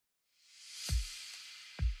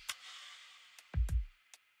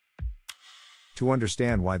To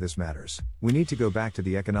understand why this matters, we need to go back to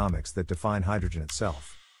the economics that define hydrogen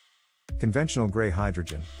itself. Conventional gray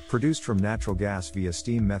hydrogen, produced from natural gas via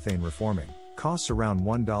steam methane reforming, costs around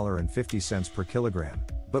 $1.50 per kilogram,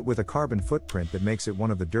 but with a carbon footprint that makes it one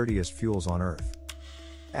of the dirtiest fuels on Earth.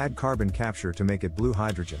 Add carbon capture to make it blue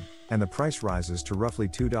hydrogen, and the price rises to roughly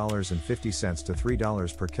 $2.50 to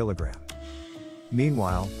 $3 per kilogram.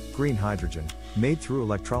 Meanwhile, green hydrogen, made through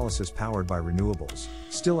electrolysis powered by renewables,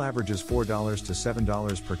 still averages $4 to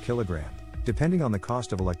 $7 per kilogram, depending on the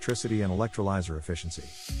cost of electricity and electrolyzer efficiency.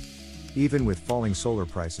 Even with falling solar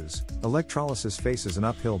prices, electrolysis faces an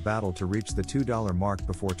uphill battle to reach the $2 mark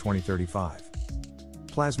before 2035.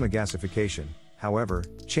 Plasma gasification, however,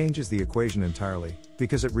 changes the equation entirely,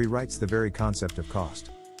 because it rewrites the very concept of cost.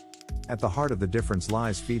 At the heart of the difference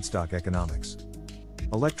lies feedstock economics.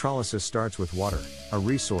 Electrolysis starts with water, a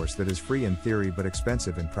resource that is free in theory but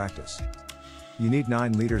expensive in practice. You need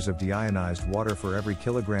 9 liters of deionized water for every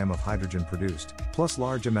kilogram of hydrogen produced, plus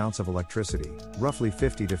large amounts of electricity, roughly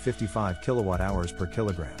 50 to 55 kilowatt hours per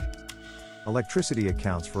kilogram. Electricity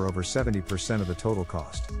accounts for over 70% of the total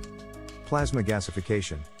cost. Plasma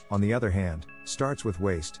gasification, on the other hand, starts with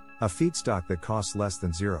waste, a feedstock that costs less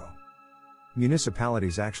than zero.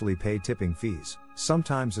 Municipalities actually pay tipping fees,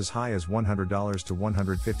 sometimes as high as $100 to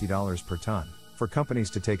 $150 per ton, for companies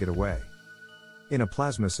to take it away. In a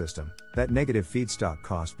plasma system, that negative feedstock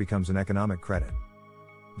cost becomes an economic credit.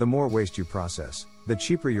 The more waste you process, the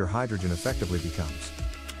cheaper your hydrogen effectively becomes.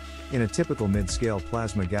 In a typical mid-scale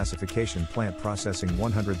plasma gasification plant processing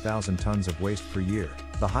 100,000 tons of waste per year,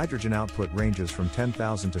 the hydrogen output ranges from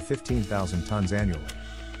 10,000 to 15,000 tons annually.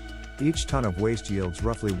 Each ton of waste yields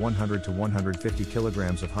roughly 100 to 150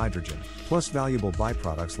 kilograms of hydrogen, plus valuable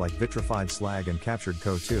byproducts like vitrified slag and captured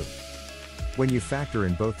CO2. When you factor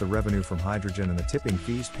in both the revenue from hydrogen and the tipping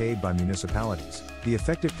fees paid by municipalities, the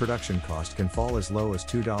effective production cost can fall as low as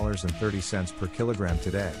 $2.30 per kilogram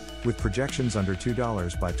today, with projections under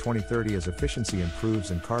 $2 by 2030 as efficiency improves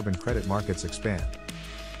and carbon credit markets expand.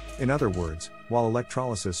 In other words, while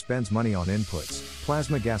electrolysis spends money on inputs,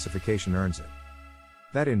 plasma gasification earns it.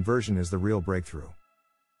 That inversion is the real breakthrough.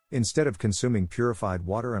 Instead of consuming purified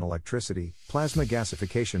water and electricity, plasma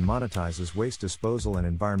gasification monetizes waste disposal and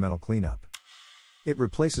environmental cleanup. It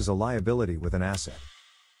replaces a liability with an asset.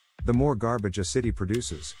 The more garbage a city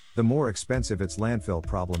produces, the more expensive its landfill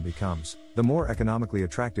problem becomes, the more economically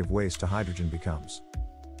attractive waste to hydrogen becomes.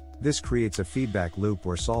 This creates a feedback loop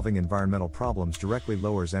where solving environmental problems directly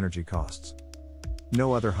lowers energy costs.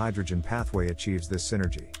 No other hydrogen pathway achieves this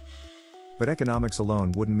synergy. But economics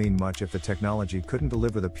alone wouldn't mean much if the technology couldn't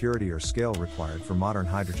deliver the purity or scale required for modern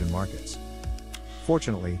hydrogen markets.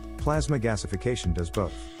 Fortunately, plasma gasification does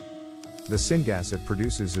both. The syngas it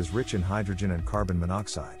produces is rich in hydrogen and carbon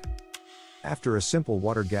monoxide. After a simple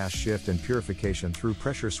water-gas shift and purification through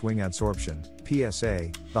pressure swing adsorption, PSA,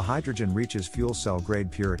 the hydrogen reaches fuel cell grade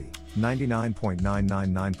purity,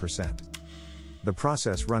 99.999%. The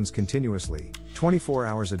process runs continuously, 24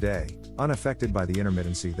 hours a day, unaffected by the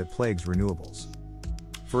intermittency that plagues renewables.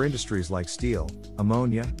 For industries like steel,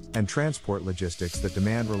 ammonia, and transport logistics that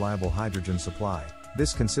demand reliable hydrogen supply,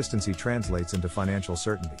 this consistency translates into financial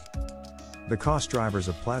certainty. The cost drivers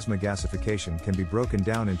of plasma gasification can be broken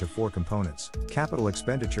down into 4 components: capital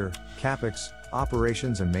expenditure, CapEx,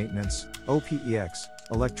 operations and maintenance, OPEX,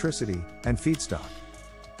 electricity, and feedstock.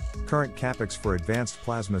 Current CapEx for advanced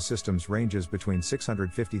plasma systems ranges between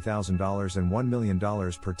 $650,000 and $1 million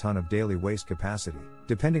per ton of daily waste capacity,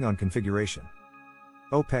 depending on configuration.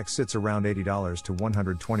 OPEX sits around $80 to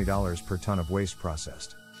 $120 per ton of waste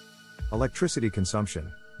processed. Electricity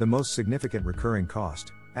consumption, the most significant recurring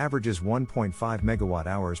cost, averages 1.5 megawatt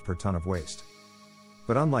hours per ton of waste.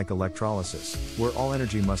 But unlike electrolysis, where all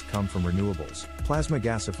energy must come from renewables, plasma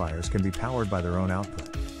gasifiers can be powered by their own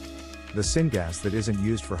output. The syngas that isn't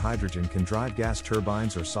used for hydrogen can drive gas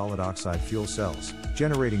turbines or solid oxide fuel cells,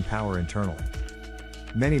 generating power internally.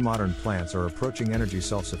 Many modern plants are approaching energy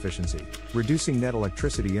self-sufficiency, reducing net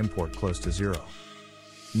electricity import close to zero.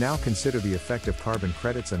 Now consider the effect of carbon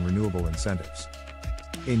credits and renewable incentives.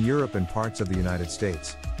 In Europe and parts of the United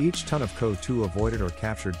States, each ton of CO2 avoided or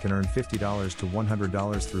captured can earn $50 to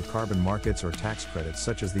 $100 through carbon markets or tax credits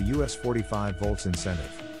such as the US 45 volts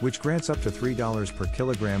incentive, which grants up to $3 per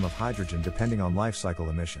kilogram of hydrogen depending on life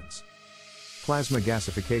cycle emissions. Plasma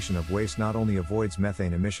gasification of waste not only avoids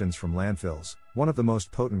methane emissions from landfills, one of the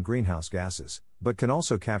most potent greenhouse gases, but can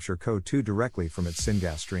also capture CO2 directly from its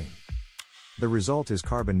syngas stream. The result is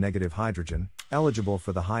carbon-negative hydrogen, eligible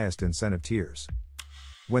for the highest incentive tiers.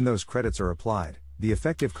 When those credits are applied, the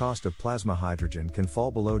effective cost of plasma hydrogen can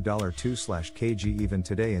fall below $2/kg even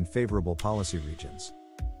today in favorable policy regions.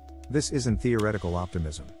 This isn't theoretical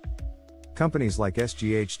optimism. Companies like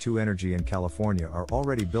SGH2 Energy in California are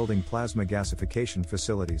already building plasma gasification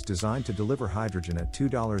facilities designed to deliver hydrogen at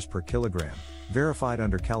 $2 per kilogram, verified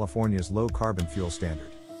under California's low carbon fuel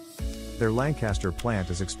standard. Their Lancaster plant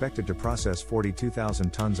is expected to process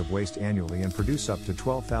 42,000 tons of waste annually and produce up to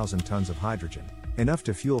 12,000 tons of hydrogen, enough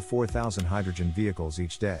to fuel 4,000 hydrogen vehicles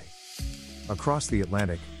each day. Across the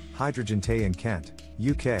Atlantic, Hydrogen Tay in Kent,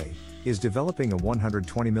 UK, is developing a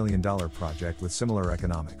 $120 million project with similar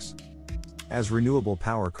economics. As renewable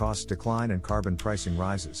power costs decline and carbon pricing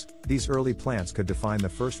rises, these early plants could define the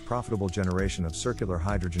first profitable generation of circular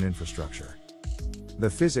hydrogen infrastructure. The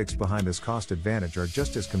physics behind this cost advantage are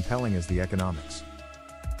just as compelling as the economics.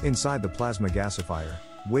 Inside the plasma gasifier,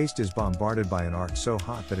 waste is bombarded by an arc so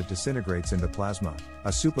hot that it disintegrates into plasma,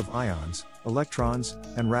 a soup of ions, electrons,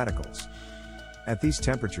 and radicals. At these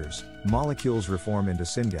temperatures, molecules reform into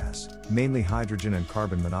syngas, mainly hydrogen and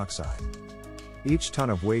carbon monoxide. Each ton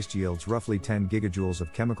of waste yields roughly 10 gigajoules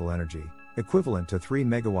of chemical energy, equivalent to 3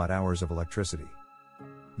 megawatt-hours of electricity.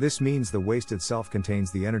 This means the waste itself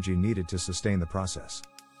contains the energy needed to sustain the process.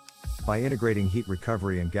 By integrating heat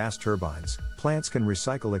recovery and gas turbines, plants can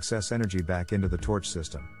recycle excess energy back into the torch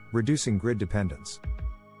system, reducing grid dependence.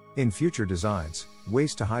 In future designs,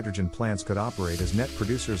 waste-to-hydrogen plants could operate as net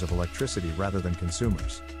producers of electricity rather than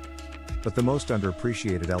consumers. But the most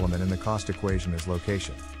underappreciated element in the cost equation is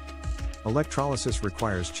location. Electrolysis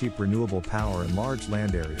requires cheap renewable power in large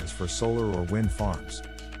land areas for solar or wind farms.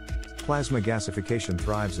 Plasma gasification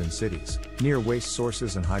thrives in cities, near waste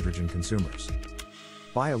sources and hydrogen consumers.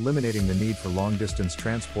 By eliminating the need for long-distance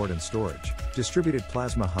transport and storage, distributed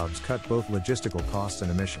plasma hubs cut both logistical costs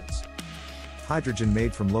and emissions. Hydrogen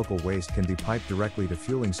made from local waste can be piped directly to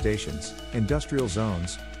fueling stations, industrial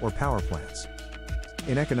zones, or power plants.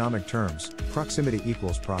 In economic terms, proximity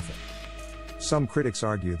equals profit. Some critics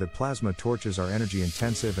argue that plasma torches are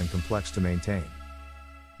energy-intensive and complex to maintain.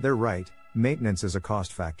 They're right, maintenance is a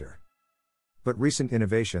cost factor. But recent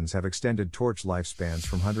innovations have extended torch lifespans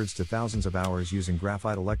from hundreds to thousands of hours using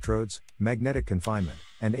graphite electrodes, magnetic confinement,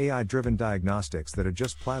 and AI-driven diagnostics that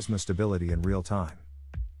adjust plasma stability in real time.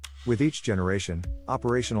 With each generation,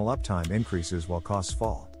 operational uptime increases while costs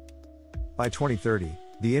fall. By 2030,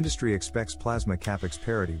 the industry expects plasma CapEx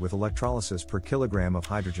parity with electrolysis per kilogram of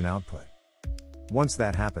hydrogen output. Once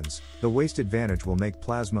that happens, the waste advantage will make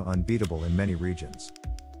plasma unbeatable in many regions.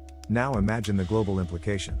 Now imagine the global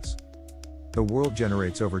implications. The world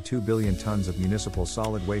generates over 2 billion tons of municipal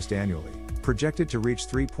solid waste annually, projected to reach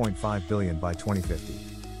 3.5 billion by 2050.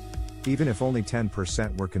 Even if only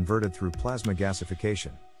 10% were converted through plasma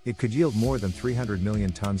gasification, it could yield more than 300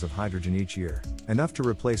 million tons of hydrogen each year, enough to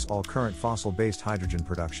replace all current fossil-based hydrogen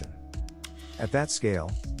production. At that scale,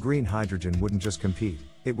 green hydrogen wouldn't just compete,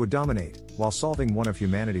 it would dominate, while solving one of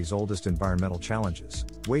humanity's oldest environmental challenges,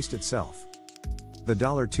 waste itself. The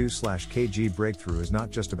 $2/kg breakthrough is not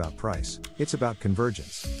just about price, it's about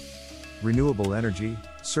convergence. Renewable energy,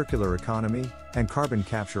 circular economy, and carbon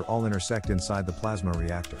capture all intersect inside the plasma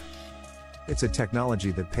reactor. It's a technology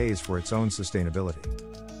that pays for its own sustainability.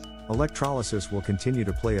 Electrolysis will continue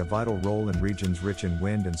to play a vital role in regions rich in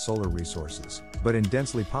wind and solar resources, but in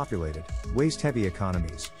densely populated, waste-heavy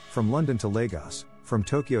economies, from London to Lagos, from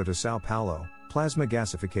Tokyo to Sao Paulo, plasma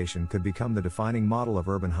gasification could become the defining model of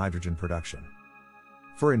urban hydrogen production.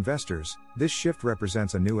 For investors, this shift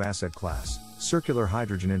represents a new asset class, circular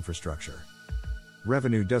hydrogen infrastructure.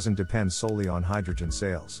 Revenue doesn't depend solely on hydrogen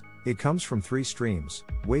sales. It comes from three streams: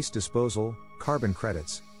 waste disposal, carbon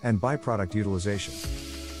credits, and byproduct utilization.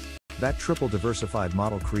 That triple diversified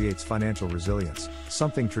model creates financial resilience,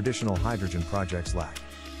 something traditional hydrogen projects lack.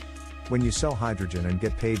 When you sell hydrogen and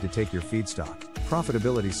get paid to take your feedstock,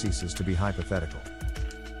 profitability ceases to be hypothetical.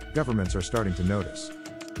 Governments are starting to notice.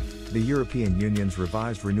 The European Union's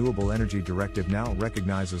revised Renewable Energy Directive now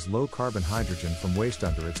recognizes low-carbon hydrogen from waste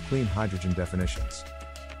under its clean hydrogen definitions.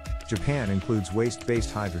 Japan includes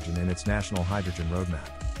waste-based hydrogen in its national hydrogen roadmap.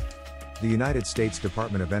 The United States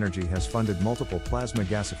Department of Energy has funded multiple plasma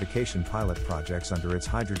gasification pilot projects under its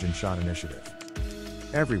Hydrogen Shot initiative.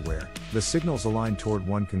 Everywhere, the signals align toward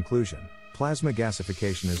one conclusion: plasma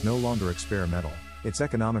gasification is no longer experimental, it's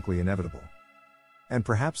economically inevitable. And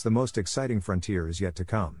perhaps the most exciting frontier is yet to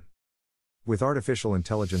come. With artificial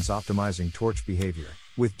intelligence optimizing torch behavior,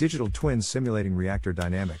 with digital twins simulating reactor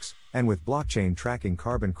dynamics, and with blockchain tracking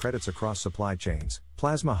carbon credits across supply chains,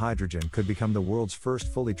 plasma hydrogen could become the world's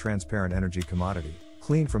first fully transparent energy commodity,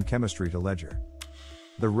 clean from chemistry to ledger.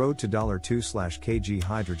 The road to $2/kg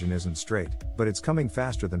hydrogen isn't straight, but it's coming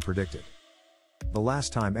faster than predicted. The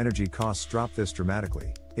last time energy costs dropped this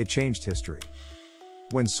dramatically, it changed history.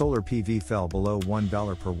 When solar PV fell below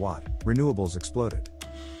 $1 per watt, renewables exploded.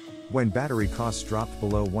 When battery costs dropped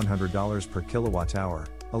below $100 per kilowatt hour,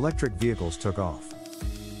 electric vehicles took off.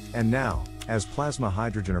 And now, as plasma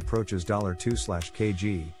hydrogen approaches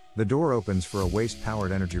 $2/kg, the door opens for a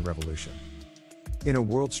waste-powered energy revolution. In a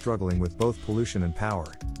world struggling with both pollution and power,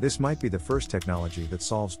 this might be the first technology that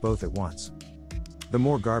solves both at once. The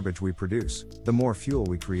more garbage we produce, the more fuel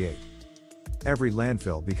we create. Every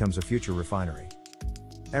landfill becomes a future refinery.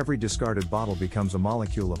 Every discarded bottle becomes a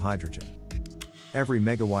molecule of hydrogen. Every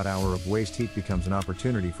megawatt hour of waste heat becomes an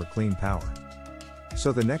opportunity for clean power.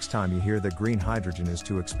 So the next time you hear that green hydrogen is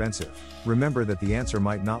too expensive, remember that the answer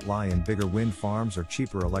might not lie in bigger wind farms or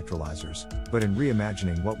cheaper electrolyzers, but in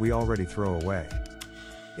reimagining what we already throw away.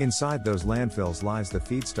 Inside those landfills lies the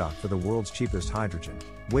feedstock for the world's cheapest hydrogen,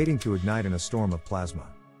 waiting to ignite in a storm of plasma.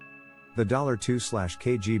 The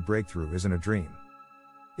 $2/kg breakthrough isn't a dream.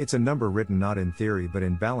 It's a number written not in theory but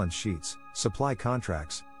in balance sheets, supply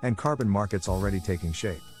contracts, and carbon markets already taking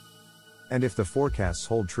shape. And if the forecasts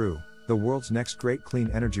hold true, the world's next great clean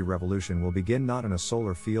energy revolution will begin not in a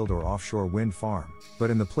solar field or offshore wind farm, but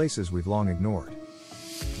in the places we've long ignored.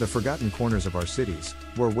 The forgotten corners of our cities,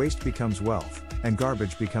 where waste becomes wealth, and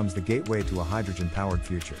garbage becomes the gateway to a hydrogen-powered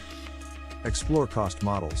future. Explore cost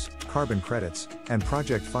models, carbon credits, and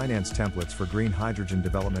project finance templates for green hydrogen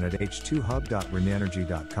development at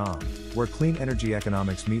h2hub.reneenergy.com, where clean energy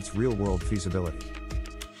economics meets real-world feasibility.